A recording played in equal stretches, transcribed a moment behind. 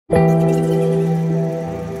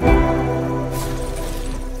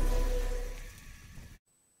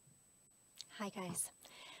guys,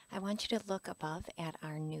 I want you to look above at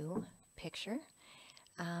our new picture.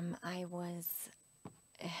 I was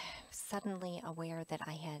suddenly aware that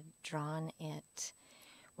I had drawn it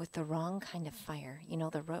with the wrong kind of fire. You know,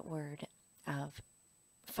 the root word of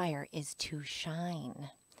fire is to shine.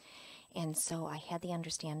 And so I had the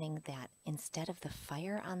understanding that instead of the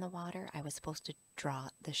fire on the water, I was supposed to draw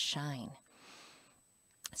the shine.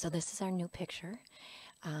 So this is our new picture.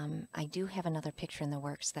 I do have another picture in the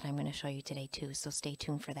works that I'm going to show you today too, so stay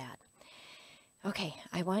tuned for that. Okay,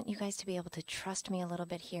 I want you guys to be able to trust me a little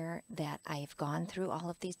bit here that I've gone through all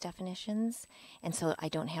of these definitions, and so I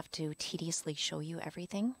don't have to tediously show you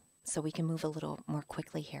everything, so we can move a little more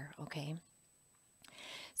quickly here, okay?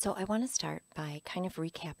 So I want to start by kind of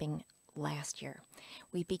recapping last year.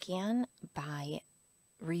 We began by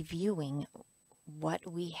reviewing what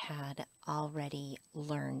we had already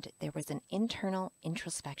learned. There was an internal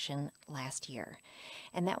introspection last year,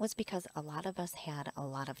 and that was because a lot of us had a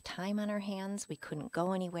lot of time on our hands. We couldn't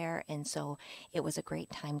go anywhere, and so it was a great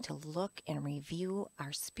time to look and review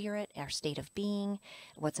our spirit, our state of being,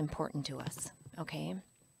 what's important to us, okay?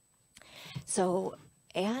 So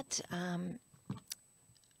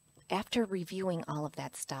after reviewing all of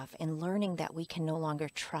that stuff and learning that we can no longer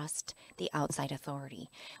trust the outside authority,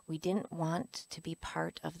 we didn't want to be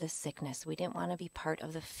part of the sickness. We didn't want to be part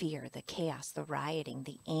of the fear, the chaos, the rioting,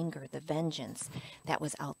 the anger, the vengeance that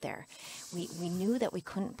was out there. We knew that we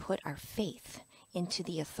couldn't put our faith into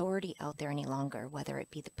the authority out there any longer, whether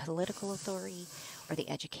it be the political authority or the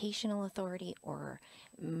educational authority or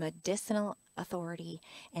medicinal authority.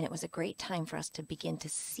 And it was a great time for us to begin to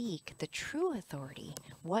seek the true authority,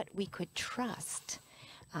 what we could trust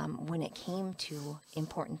when it came to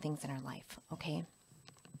important things in our life, okay?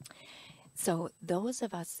 So those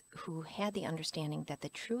of us who had the understanding that the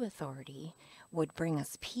true authority would bring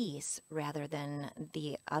us peace rather than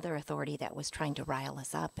the other authority that was trying to rile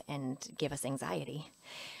us up and give us anxiety,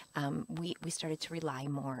 we started to rely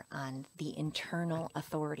more on the internal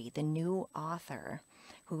authority, the new author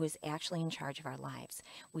who was actually in charge of our lives.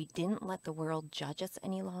 We didn't let the world judge us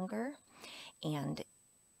any longer, and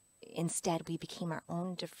instead, we became our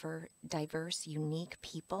own diverse, unique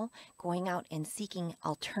people, going out and seeking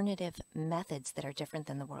alternative methods that are different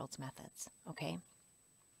than the world's methods, okay?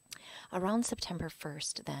 Around September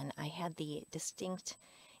 1st, then, I had the distinct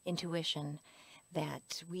intuition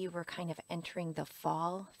that we were kind of entering the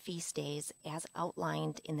fall feast days as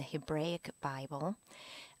outlined in the Hebraic Bible.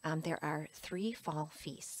 There are 3 fall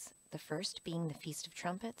feasts, the first being the Feast of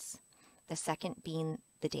Trumpets, the second being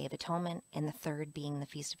the Day of Atonement, and the third being the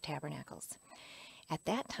Feast of Tabernacles. At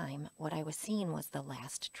that time, what I was seeing was the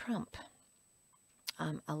last trump,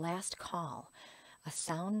 a last call, a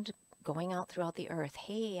sound going out throughout the earth.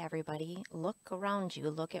 Hey, everybody, look around you.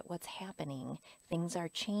 Look at what's happening. Things are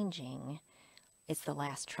changing. It's the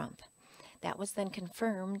last trump. That was then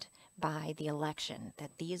confirmed by the election,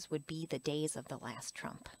 that these would be the days of the last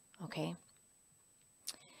trump, okay?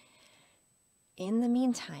 In the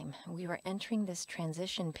meantime, we were entering this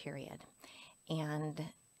transition period, and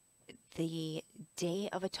the Day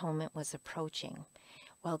of Atonement was approaching.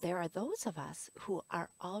 Well, there are those of us who are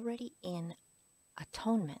already in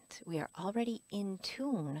atonement. We are already in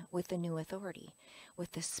tune with the new authority,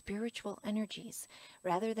 with the spiritual energies.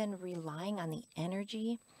 Rather than relying on the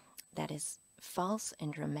energy that is false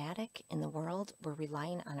and dramatic in the world, we're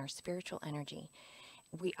relying on our spiritual energy.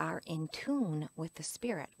 We are in tune with the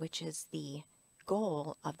Spirit, which is the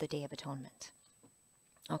goal of the Day of Atonement.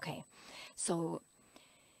 Okay, so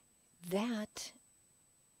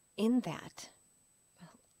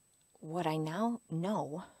what I now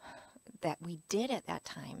know that we did at that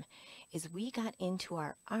time is we got into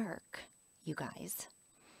our ark, you guys,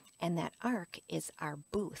 and that ark is our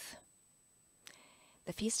booth.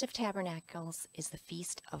 The Feast of Tabernacles is the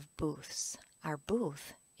Feast of Booths. Our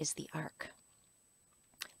booth is the ark.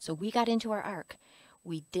 So we got into our ark.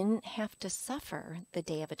 We didn't have to suffer the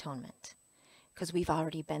Day of Atonement because we've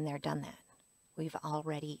already been there, done that. We've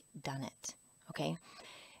already done it, okay?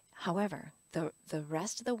 However, the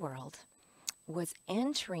rest of the world was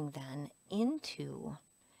entering then into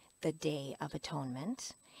the Day of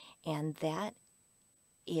Atonement, and that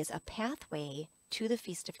is a pathway to the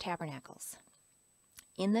Feast of Tabernacles.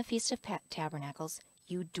 In the Feast of Tabernacles,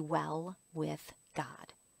 you dwell with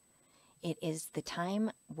God. It is the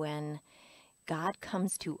time when God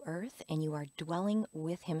comes to earth and you are dwelling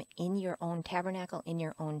with him in your own tabernacle, in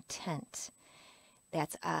your own tent.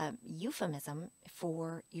 That's a euphemism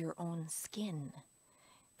for your own skin.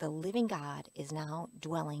 The living God is now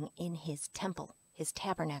dwelling in his temple, his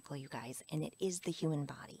tabernacle, you guys, and it is the human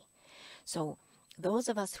body. So those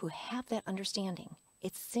of us who have that understanding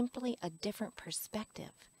It's simply a different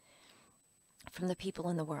perspective from the people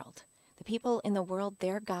in the world. The people in the world,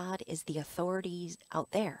 their God is the authorities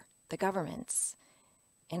out there, the governments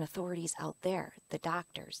and authorities out there, the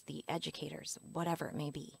doctors, the educators, whatever it may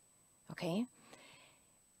be. Okay?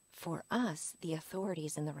 For us, the authority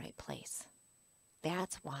is in the right place.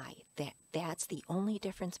 That's why. That's the only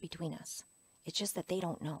difference between us. It's just that they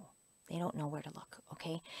don't know. They don't know where to look,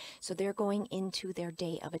 okay? So they're going into their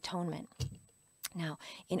Day of Atonement. Now,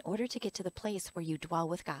 in order to get to the place where you dwell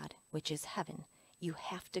with God, which is heaven, you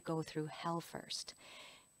have to go through hell first.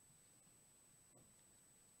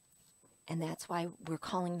 And that's why we're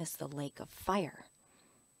calling this the lake of fire.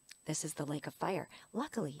 This is the lake of fire.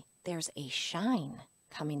 Luckily, there's a shine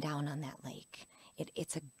coming down on that lake.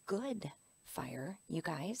 It's a good fire, you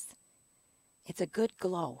guys. It's a good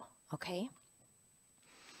glow, okay?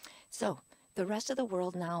 So the rest of the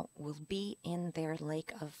world now will be in their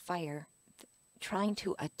lake of fire, trying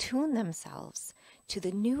to attune themselves to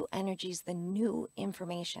the new energies, the new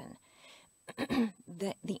information,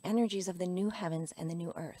 the energies of the new heavens and the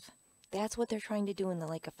new earth. That's what they're trying to do in the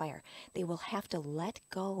lake of fire. They will have to let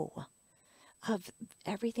go of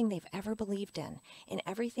everything they've ever believed in and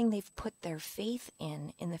everything they've put their faith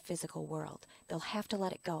in the physical world. They'll have to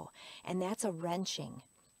let it go. And that's a wrenching.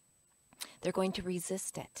 They're going to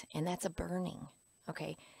resist it, and that's a burning,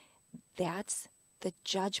 okay? That's the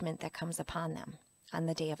judgment that comes upon them on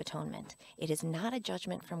the Day of Atonement. It is not a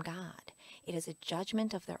judgment from God. It is a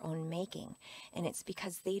judgment of their own making, and it's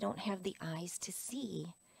because they don't have the eyes to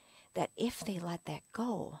see that if they let that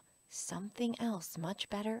go, something else much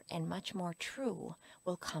better and much more true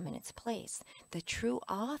will come in its place. The true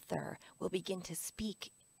author will begin to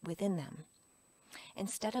speak within them.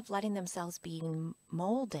 Instead of letting themselves be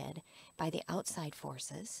molded by the outside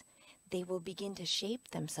forces, they will begin to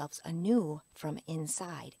shape themselves anew from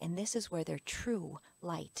inside. And this is where their true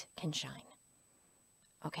light can shine.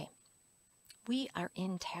 Okay, we are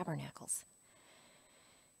in tabernacles.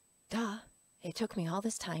 Duh, it took me all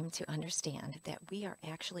this time to understand that we are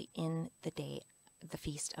actually in the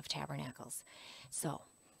Feast of Tabernacles. So,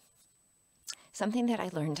 something that I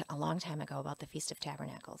learned a long time ago about the Feast of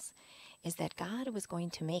Tabernacles is that God was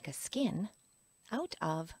going to make a skin out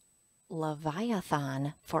of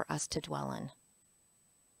Leviathan for us to dwell in.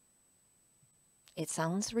 It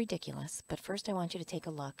sounds ridiculous, but first I want you to take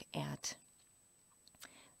a look at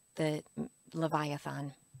the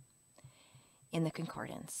Leviathan in the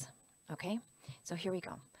concordance. Okay? So here we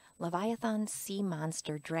go. Leviathan, sea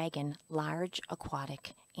monster, dragon, large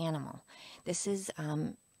aquatic animal. This is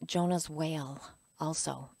Jonah's whale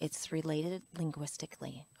also. It's related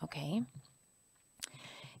linguistically, okay?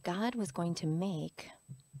 God was going to make,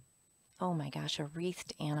 oh my gosh, a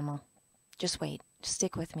wreathed animal. Just wait.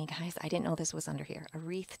 Stick with me, guys. I didn't know this was under here. A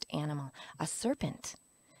wreathed animal. A serpent.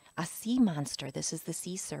 A sea monster. This is the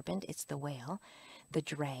sea serpent. It's the whale. The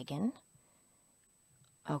dragon.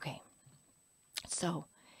 Okay. So,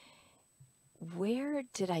 where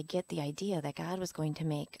did I get the idea that God was going to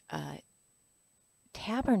make a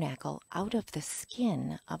tabernacle out of the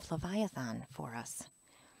skin of Leviathan for us?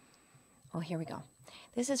 Well, here we go.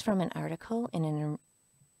 This is from an article in an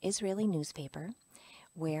Israeli newspaper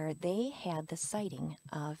where they had the sighting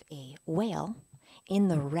of a whale in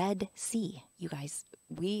the Red Sea. You guys,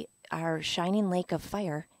 our shining lake of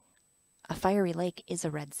fire, a fiery lake is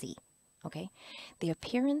a Red Sea, okay? The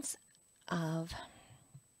appearance of,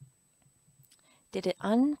 did an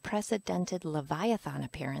unprecedented Leviathan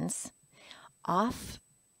appearance off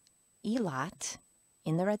Eilat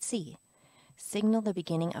in the Red Sea signal the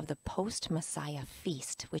beginning of the post-Messiah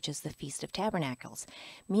feast, which is the Feast of Tabernacles,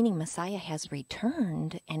 meaning Messiah has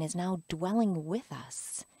returned and is now dwelling with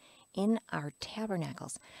us in our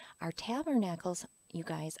tabernacles. Our tabernacles, you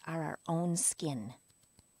guys, are our own skin.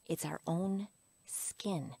 It's our own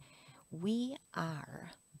skin. We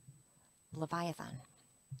are Leviathan.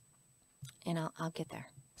 And I'll get there.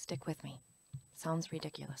 Stick with me. Sounds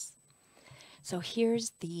ridiculous. So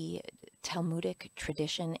here's the Talmudic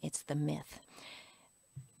tradition. It's the myth.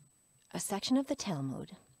 A section of the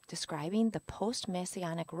Talmud describing the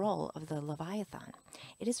post-Messianic role of the Leviathan.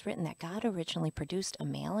 It is written that God originally produced a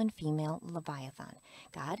male and female Leviathan.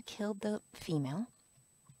 God killed the female,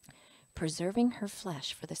 preserving her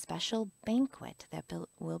flesh for the special banquet that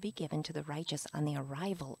will be given to the righteous on the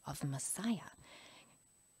arrival of Messiah.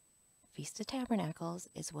 Feast of Tabernacles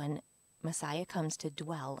is when Messiah comes to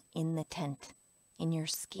dwell in the tent, in your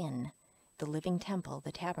skin, the living temple,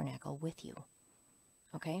 the tabernacle with you.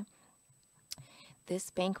 Okay?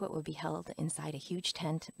 This banquet will be held inside a huge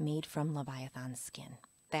tent made from Leviathan's skin.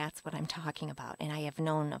 That's what I'm talking about. And I have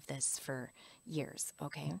known of this for years,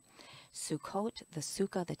 okay? Sukkot, the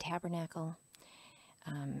sukkah, the tabernacle.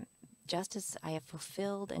 Just as I have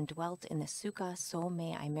fulfilled and dwelt in the sukkah, so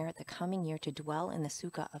may I merit the coming year to dwell in the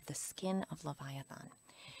sukkah of the skin of Leviathan.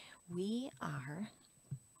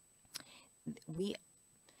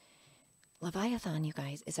 Leviathan, you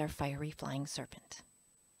guys, is our fiery flying serpent.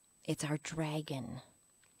 It's our dragon.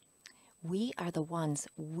 We are the ones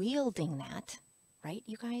wielding that, right,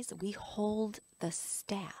 you guys? We hold the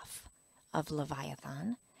staff of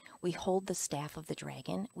Leviathan. We hold the staff of the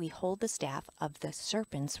dragon. We hold the staff of the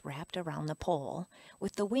serpents wrapped around the pole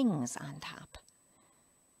with the wings on top.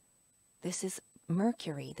 This is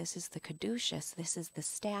Mercury. This is the caduceus. This is the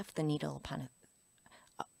staff, the needle upon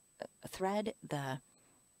a thread, the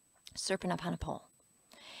serpent upon a pole.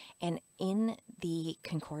 And in the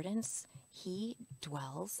concordance, he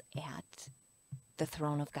dwells at the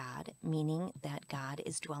throne of God, meaning that God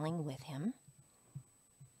is dwelling with him.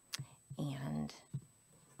 And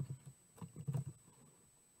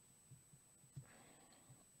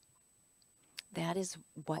that is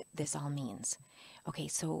what this all means. Okay,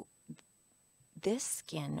 so this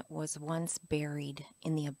skin was once buried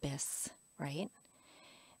in the abyss, right?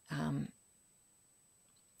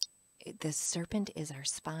 The serpent is our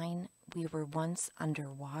spine. We were once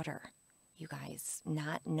underwater, you guys,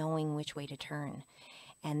 not knowing which way to turn.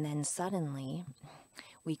 And then suddenly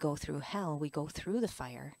we go through hell, we go through the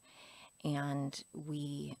fire, and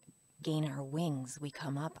we gain our wings. We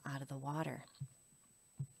come up out of the water.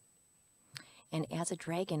 And as a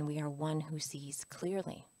dragon, we are one who sees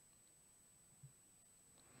clearly.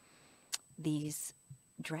 These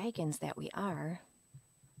dragons that we are,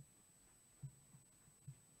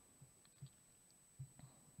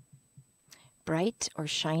 bright or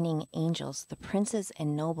shining angels, the princes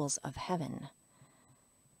and nobles of heaven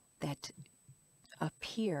that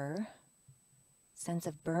appear, sense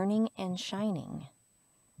of burning and shining,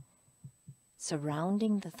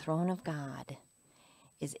 surrounding the throne of God,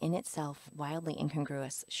 is in itself wildly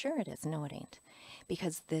incongruous. Sure it is. No, it ain't.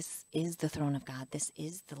 Because this is the throne of God. This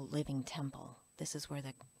is the living temple. This is where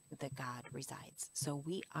the God resides. So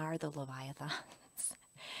we are the Leviathans.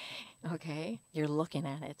 Okay? You're looking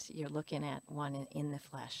at it. You're looking at one in the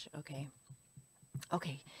flesh. Okay?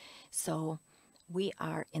 Okay. So we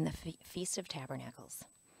are in the Feast of Tabernacles.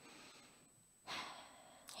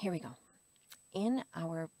 Here we go. In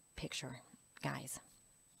our picture, guys,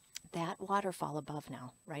 that waterfall above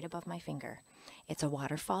now, right above my finger, it's a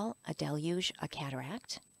waterfall, a deluge, a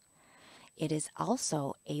cataract. It is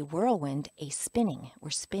also a whirlwind, a spinning.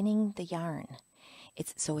 We're spinning the yarn.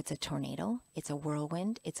 So it's a tornado, it's a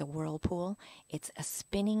whirlwind, it's a whirlpool, it's a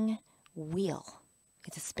spinning wheel.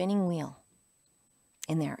 It's a spinning wheel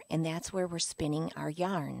in there. And that's where we're spinning our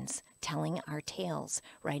yarns, telling our tales,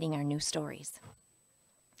 writing our new stories.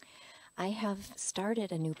 I have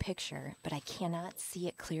started a new picture, but I cannot see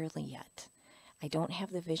it clearly yet. I don't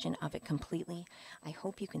have the vision of it completely. I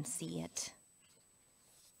hope you can see it.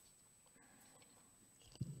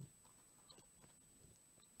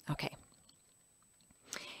 Okay.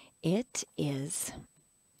 It is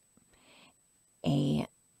a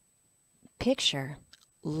picture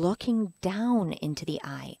looking down into the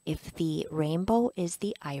eye. If the rainbow is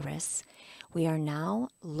the iris, we are now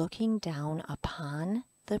looking down upon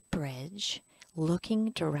the bridge,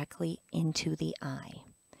 looking directly into the eye.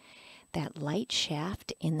 That light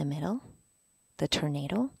shaft in the middle, the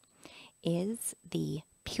tornado, is the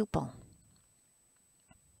pupil.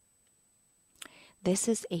 This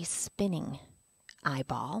is a spinning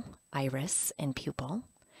eyeball, iris, and pupil.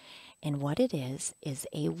 And what it is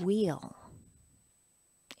a wheel.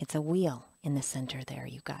 It's a wheel in the center there,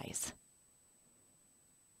 you guys.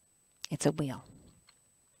 It's a wheel.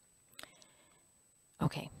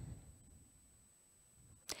 Okay.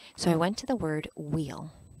 So I went to the word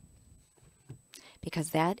wheel because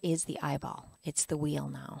that is the eyeball. It's the wheel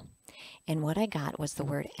now. And what I got was the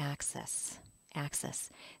word axis. Axis.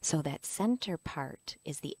 So that center part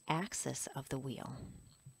is the axis of the wheel.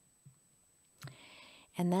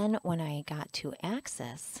 And then when I got to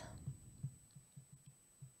axis,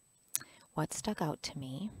 what stuck out to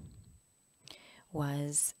me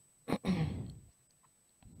was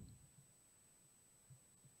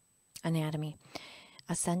anatomy.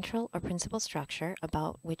 A central or principal structure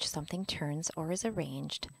about which something turns or is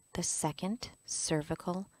arranged, the second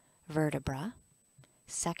cervical vertebra.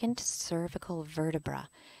 Second cervical vertebra.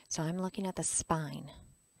 So I'm looking at the spine,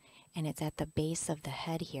 and it's at the base of the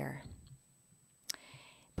head here.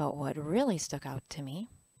 But what really stuck out to me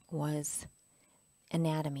was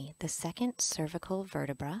anatomy. The second cervical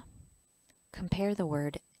vertebra. Compare the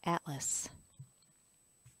word atlas.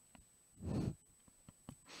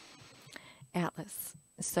 Atlas.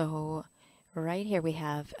 So right here we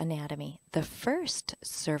have anatomy. The first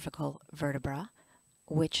cervical vertebra,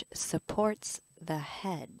 which supports the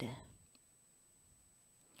head.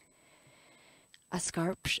 A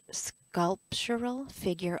sculptural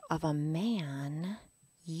figure of a man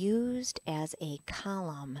used as a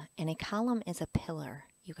column. And a column is a pillar,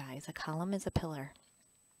 you guys. A column is a pillar.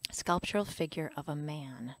 Sculptural figure of a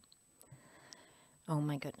man. Oh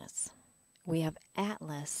my goodness. We have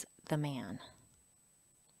Atlas, the man.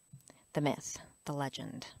 The myth, the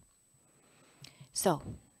legend. So,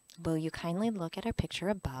 will you kindly look at our picture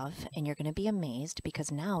above, and you're going to be amazed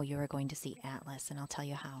because now you are going to see Atlas, and I'll tell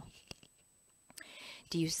you how.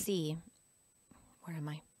 Do you see, where am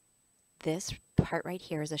I? This part right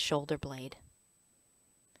here is a shoulder blade.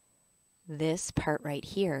 This part right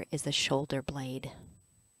here is the shoulder blade.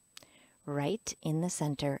 Right in the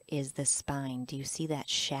center is the spine. Do you see that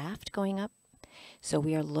shaft going up? So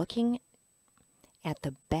we are looking at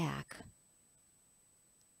the back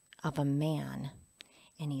of a man,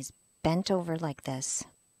 and he's bent over like this,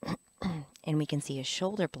 and we can see his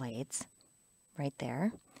shoulder blades right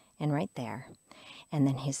there and right there, and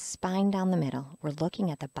then his spine down the middle. We're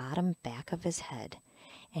looking at the bottom back of his head,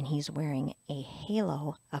 and he's wearing a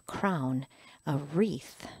halo, a crown, a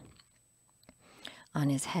wreath on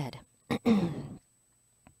his head.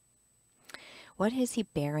 What is he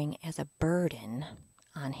bearing as a burden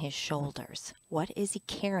on his shoulders? What is he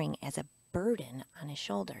carrying as a burden on his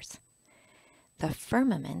shoulders? The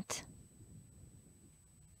firmament.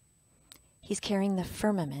 He's carrying the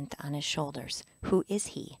firmament on his shoulders. Who is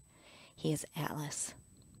he? He is Atlas.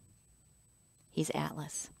 He's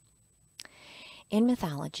Atlas. In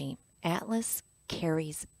mythology, Atlas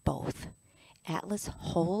carries both. Atlas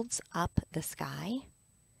holds up the sky.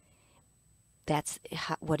 That's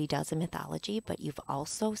what he does in mythology, but you've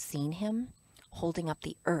also seen him holding up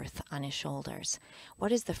the earth on his shoulders.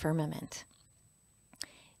 What is the firmament?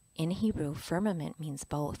 In Hebrew, firmament means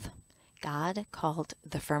both. God called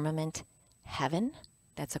the firmament heaven.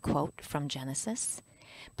 That's a quote from Genesis.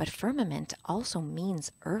 But firmament also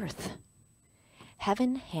means earth.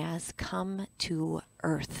 Heaven has come to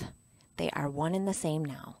earth. They are one and the same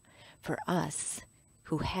now for us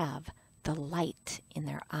who have the light in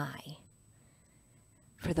their eye.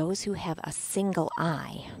 For those who have a single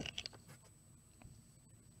eye,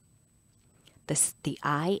 the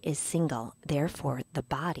eye is single, therefore the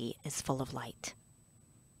body is full of light.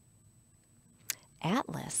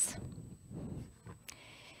 Atlas,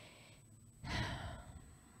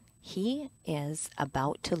 he is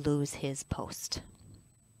about to lose his post.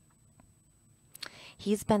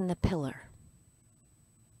 He's been the pillar.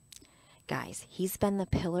 Guys, he's been the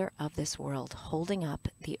pillar of this world, holding up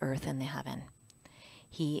the earth and the heaven.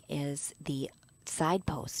 He is the side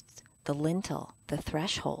posts, the lintel, the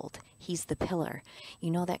threshold. He's the pillar.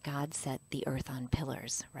 You know that God set the earth on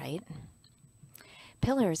pillars, right?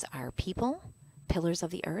 Pillars are people, pillars of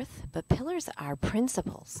the earth, but pillars are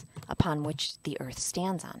principles upon which the earth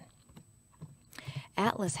stands on.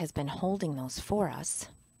 Atlas has been holding those for us.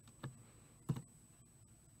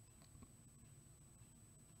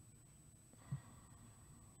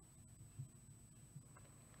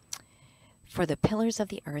 For the pillars of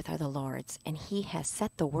the earth are the Lord's, and he has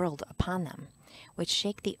set the world upon them, which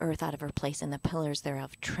shake the earth out of her place, and the pillars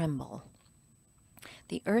thereof tremble.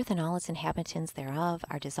 The earth and all its inhabitants thereof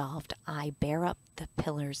are dissolved. I bear up the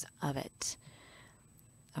pillars of it.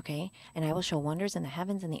 Okay? And I will show wonders in the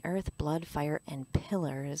heavens and the earth, blood, fire, and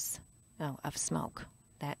pillars of smoke.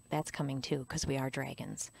 That's coming too, because we are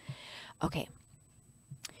dragons. Okay.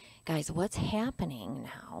 Guys, what's happening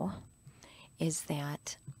now is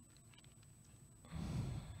that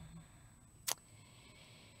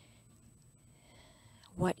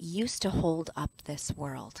what used to hold up this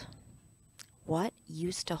world, what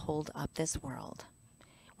used to hold up this world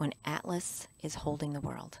when Atlas is holding the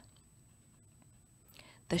world?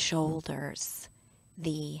 The shoulders,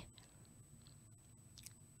 the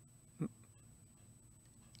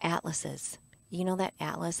Atlases. You know that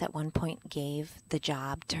Atlas at one point gave the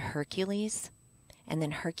job to Hercules, and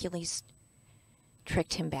then Hercules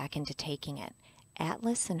tricked him back into taking it.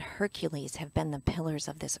 Atlas and Hercules have been the pillars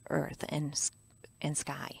of this earth and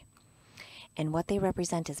sky. And what they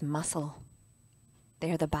represent is muscle.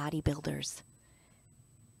 They are the bodybuilders.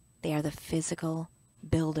 They are the physical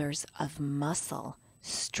builders of muscle,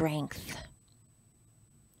 strength.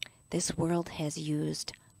 This world has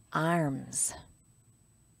used arms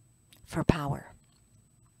for power.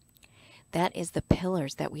 That is the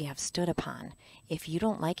pillars that we have stood upon. If you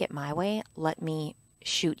don't like it my way, let me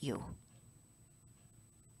shoot you.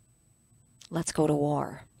 Let's go to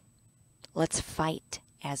war. Let's fight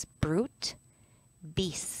as brute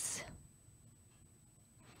beasts.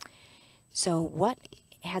 So what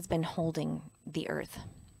has been holding the earth?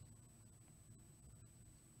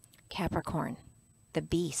 Capricorn, the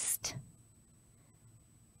beast,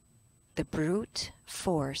 the brute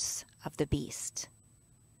force of the beast,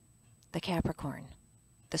 the Capricorn,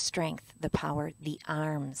 the strength, the power, the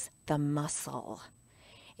arms, the muscle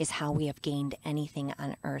is how we have gained anything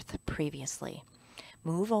on earth previously.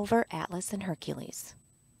 Move over Atlas and Hercules,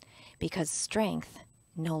 because strength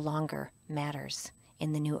no longer matters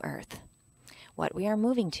in the new earth. What we are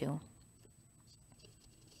moving to,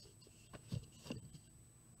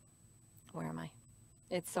 where am I?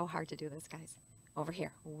 It's so hard to do this, guys. Over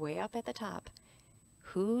here, way up at the top.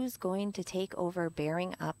 Who's going to take over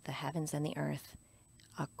bearing up the heavens and the earth?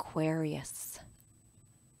 Aquarius.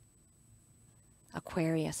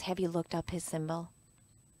 Aquarius. Have you looked up his symbol?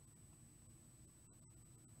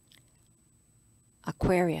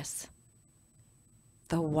 Aquarius,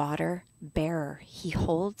 the water bearer. He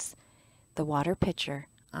holds the water pitcher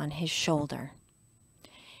on his shoulder.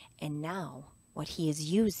 And now what he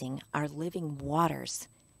is using are living waters.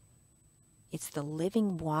 It's the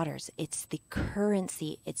living waters. It's the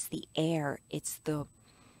currency. It's the air. It's the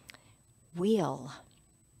wheel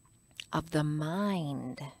of the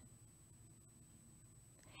mind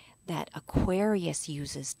that Aquarius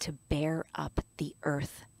uses to bear up the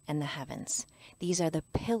earth and the heavens. These are the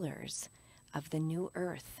pillars of the new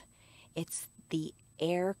earth. It's the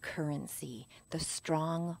air currency, the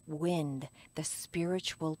strong wind, the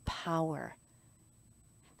spiritual power,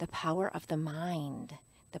 the power of the mind,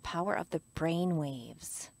 the power of the brain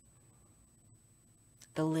waves,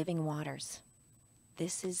 the living waters.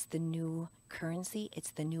 This is the new currency.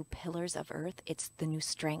 It's the new pillars of earth. It's the new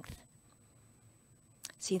strength.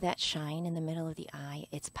 See that shine in the middle of the eye?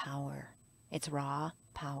 It's power. It's raw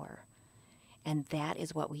power. And that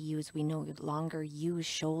is what we use. We no longer use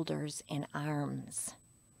shoulders and arms.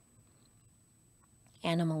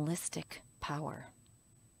 Animalistic power.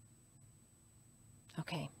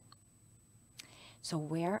 Okay. So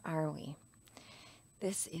where are we?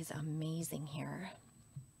 This is amazing here.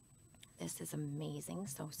 This is amazing,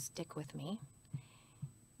 so stick with me.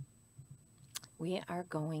 We are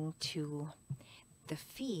going to the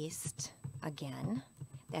feast again.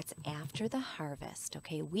 That's after the harvest,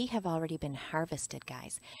 okay? We have already been harvested,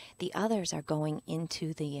 guys. The others are going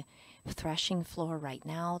into the threshing floor right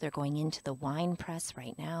now. They're going into the wine press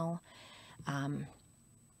right now.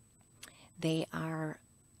 They are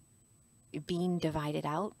being divided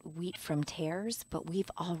out, wheat from tares, but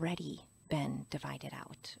we've already been divided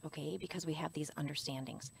out, okay? Because we have these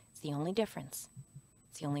understandings. It's the only difference.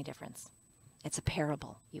 It's the only difference. It's a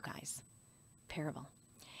parable, you guys. Parable.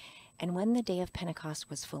 And when the day of Pentecost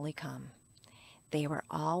was fully come, they were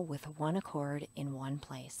all with one accord in one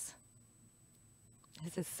place.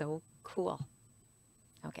 This is so cool.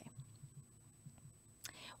 Okay.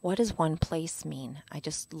 What does one place mean? I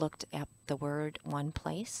just looked at the word one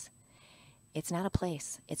place. It's not a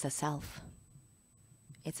place. It's a self.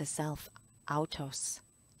 It's a self. Autos.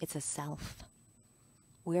 It's a self.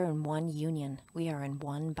 We're in one union. We are in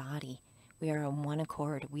one body. We are in one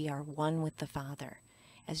accord. We are one with the Father,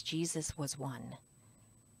 as Jesus was one.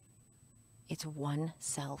 It's one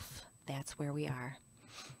self. That's where we are.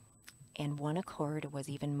 And one accord was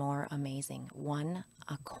even more amazing. One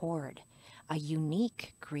accord, a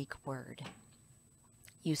unique Greek word.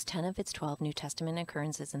 Used 10 of its 12 New Testament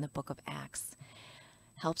occurrences in the book of Acts.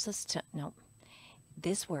 Helps us to, no,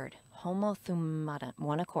 this word, homothumata,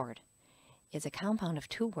 one accord, is a compound of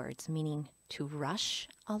two words meaning to rush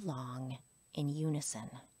along in unison.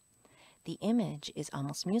 The image is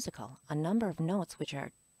almost musical. A number of notes which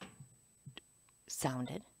are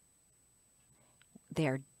sounded.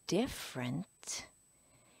 They're different,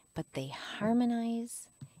 but they harmonize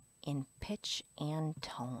in pitch and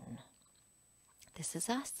tone. This is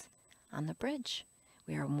us on the bridge.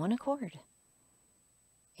 We are in one accord,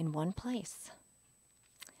 in one place.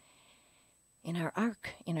 In our ark,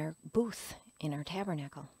 in our booth, in our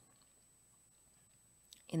tabernacle,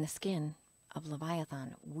 in the skin of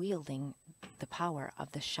Leviathan, wielding the power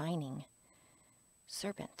of the shining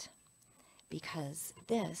serpent. Because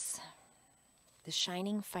this, the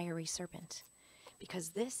shining fiery serpent, because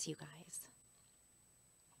this, you guys,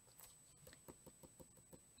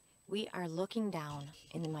 we are looking down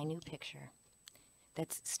in my new picture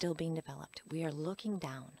that's still being developed. We are looking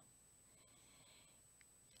down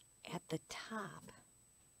at the top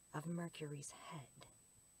of Mercury's head.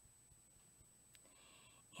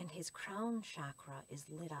 And his crown chakra is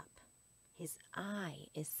lit up. His eye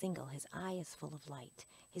is single. His eye is full of light.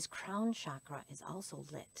 His crown chakra is also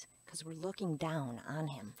lit because we're looking down on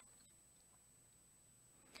him.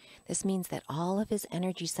 This means that all of his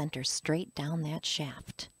energy centers straight down that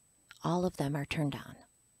shaft, all of them are turned on.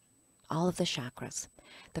 All of the chakras,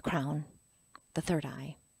 the crown, the third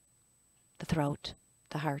eye, the throat,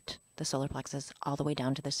 the heart, the solar plexus, all the way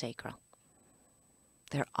down to the sacral.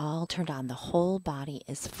 They're all turned on. The whole body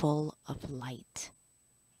is full of light.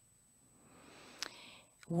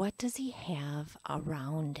 What does he have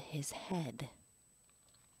around his head?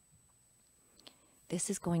 This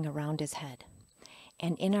is going around his head.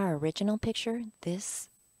 And in our original picture, this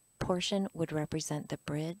portion would represent the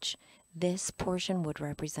bridge. This portion would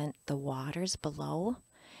represent the waters below.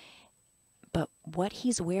 But what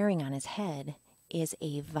he's wearing on his head is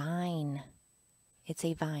a vine. It's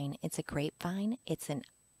a vine. It's a grapevine. It's an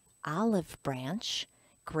olive branch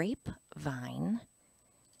grapevine.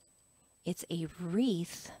 It's a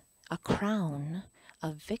wreath, a crown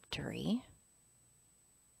of victory.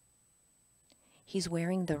 He's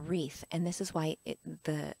wearing the wreath, and this is why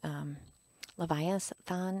the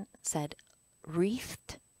Leviathan said,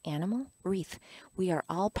 wreathed animal, wreath. We are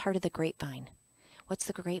all part of the grapevine. What's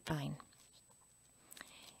the grapevine?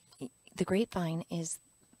 The grapevine is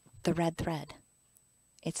the red thread.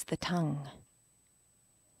 It's the tongue.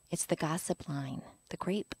 It's the gossip line, the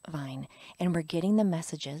grapevine. And we're getting the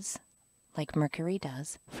messages, like Mercury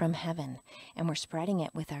does, from heaven. And we're spreading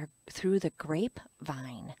it through the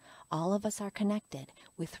grapevine. All of us are connected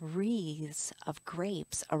with wreaths of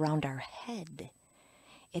grapes around our head.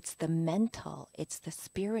 It's the mental, it's the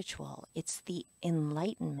spiritual, it's the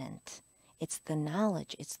enlightenment, it's the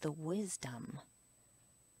knowledge, it's the wisdom.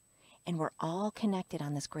 And we're all connected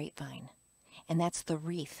on this grapevine. And that's the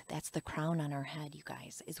wreath, that's the crown on our head, you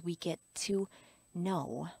guys, is we get to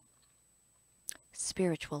know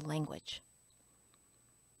spiritual language.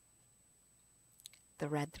 The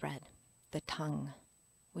red thread, the tongue.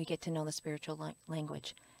 We get to know the spiritual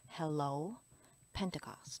language. Hello,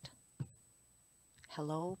 Pentecost.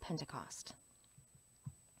 Hello, Pentecost.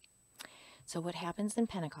 So what happens in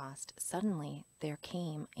Pentecost? Suddenly there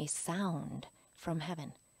came a sound from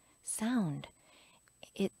heaven. Sound.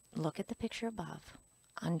 Look at the picture above.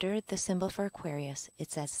 Under the symbol for Aquarius,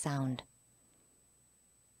 it says sound.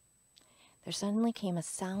 There suddenly came a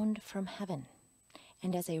sound from heaven,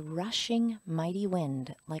 and as a rushing mighty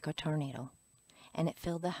wind like a tornado, and it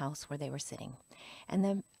filled the house where they were sitting. And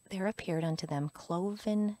then there appeared unto them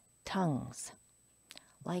cloven tongues,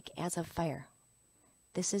 like as of fire.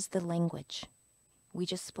 This is the language. We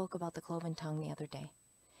just spoke about the cloven tongue the other day.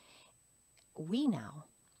 We now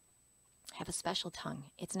have a special tongue.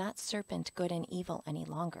 It's not serpent, good and evil any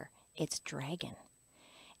longer. It's dragon.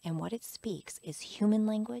 And what it speaks is human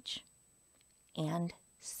language and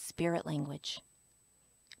spirit language.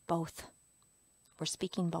 Both. We're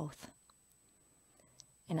speaking both.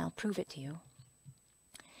 And I'll prove it to you.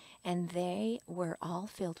 And they were all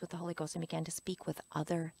filled with the Holy Ghost and began to speak with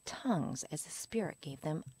other tongues as the Spirit gave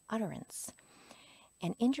them utterance.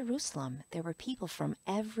 And in Jerusalem, there were people from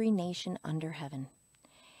every nation under heaven.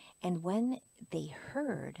 And when they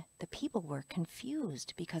heard, the people were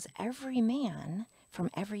confused because every man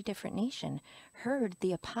from every different nation heard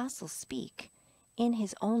the apostles speak in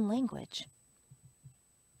his own language.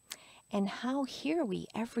 And how hear we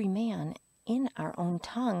every man in our own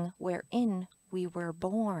tongue wherein we were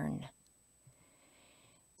born?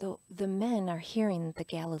 The men are hearing the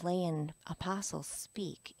Galilean apostles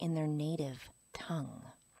speak in their native tongue.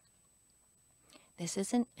 This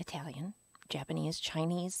isn't Italian, Japanese,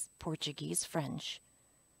 Chinese, Portuguese, French.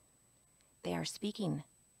 They are speaking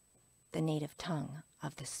the native tongue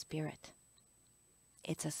of the Spirit.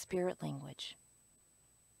 It's a spirit language.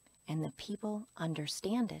 And the people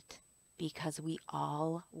understand it because we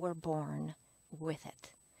all were born with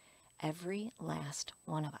it. Every last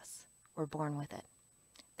one of us were born with it.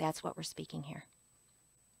 That's what we're speaking here.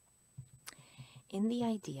 In the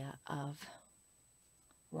idea of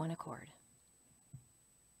one accord,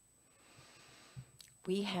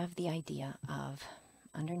 we have the idea of,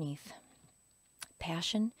 underneath,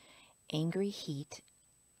 passion, angry heat,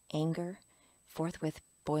 anger, forthwith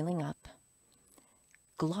boiling up,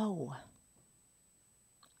 glow,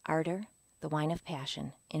 ardor, the wine of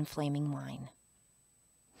passion, inflaming wine.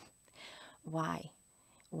 Why?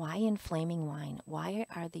 Why inflaming wine? Why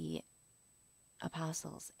are the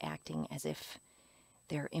apostles acting as if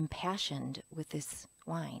they're impassioned with this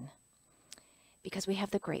wine? Because we have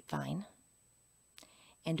the grapevine,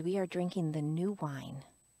 and we are drinking the new wine.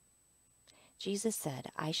 Jesus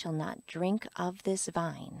said, I shall not drink of this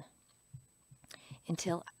vine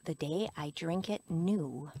until the day I drink it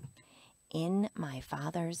new in my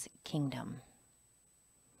Father's kingdom.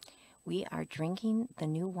 We are drinking the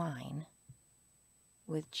new wine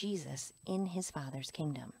with Jesus in his Father's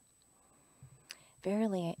kingdom.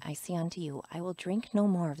 Verily I say unto you, I will drink no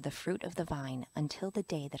more of the fruit of the vine until the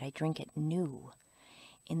day that I drink it new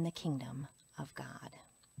in the kingdom of God.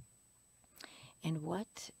 And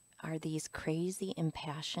what are these crazy,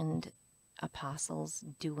 impassioned apostles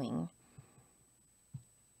doing?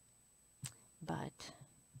 But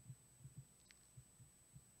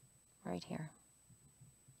right here.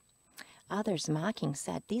 Others mocking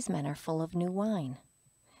said, these men are full of new wine.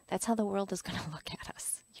 That's how the world is going to look at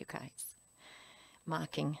us, you guys.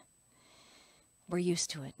 Mocking. We're used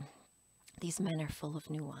to it. These men are full of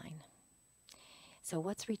new wine. So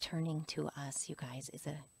what's returning to us, you guys, is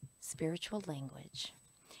a spiritual language.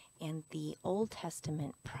 And the Old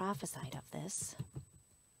Testament prophesied of this.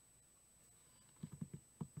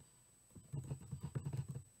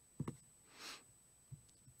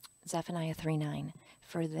 Zephaniah 3:9.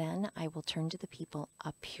 For then I will turn to the people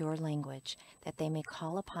a pure language, that they may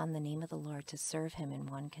call upon the name of the Lord to serve him in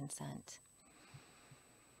one consent.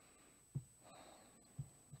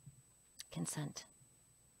 Consent.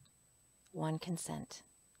 One consent.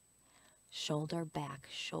 Shoulder back,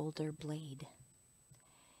 shoulder blade.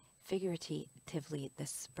 Figuratively, the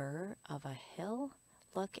spur of a hill.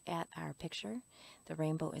 Look at our picture. The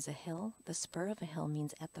rainbow is a hill. The spur of a hill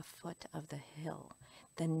means at the foot of the hill.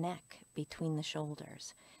 The neck between the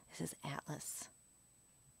shoulders. This is Atlas,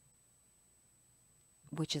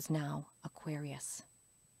 which is now Aquarius.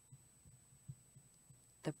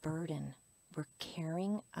 The burden. We're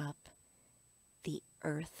carrying up the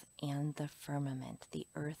earth and the firmament, the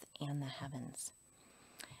earth and the heavens.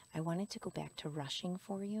 I wanted to go back to rushing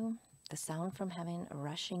for you. The sound from heaven, a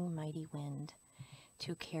rushing mighty wind,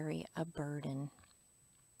 to carry a burden,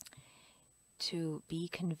 to be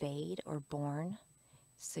conveyed or borne,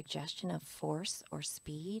 suggestion of force or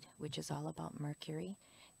speed, which is all about Mercury,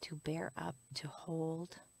 to bear up, to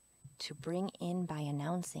hold, to bring in by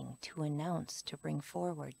announcing, to announce, to bring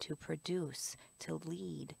forward, to produce, to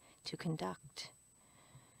lead, to conduct.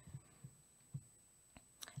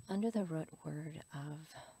 Under the root word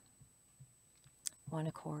of one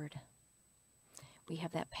accord, we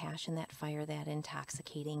have that passion, that fire, that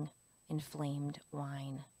intoxicating, inflamed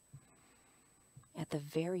wine. At the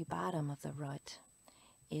very bottom of the root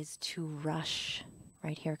is to rush,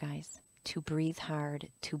 right here, guys, to breathe hard,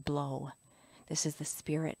 to blow. This is the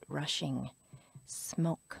spirit rushing,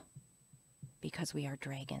 smoke, because we are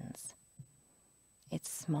dragons. It's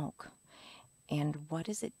smoke. And what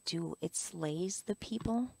does it do? It slays the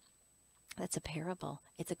people. That's a parable.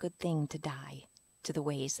 It's a good thing to die to the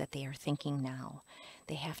ways that they are thinking now.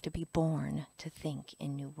 They have to be born to think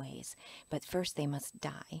in new ways. But first they must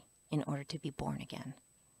die in order to be born again.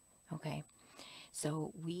 Okay?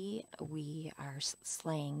 So we are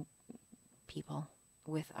slaying people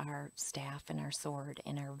with our staff and our sword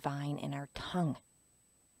and our vine and our tongue.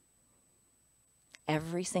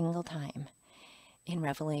 Every single time in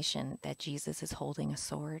Revelation that Jesus is holding a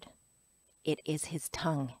sword, it is his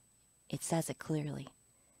tongue. It says it clearly.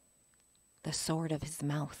 The sword of his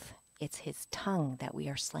mouth. It's his tongue that we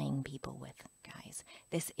are slaying people with, guys.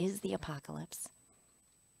 This is the apocalypse.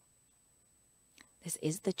 This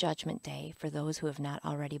is the judgment day for those who have not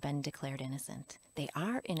already been declared innocent. They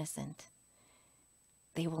are innocent.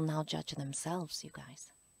 They will now judge themselves, you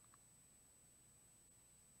guys.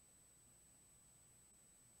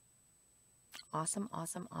 Awesome,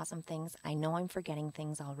 awesome, awesome things. I know I'm forgetting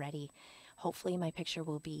things already. Hopefully my picture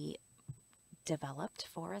will be developed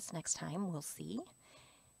for us next time. We'll see.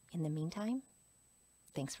 In the meantime,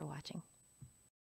 thanks for watching.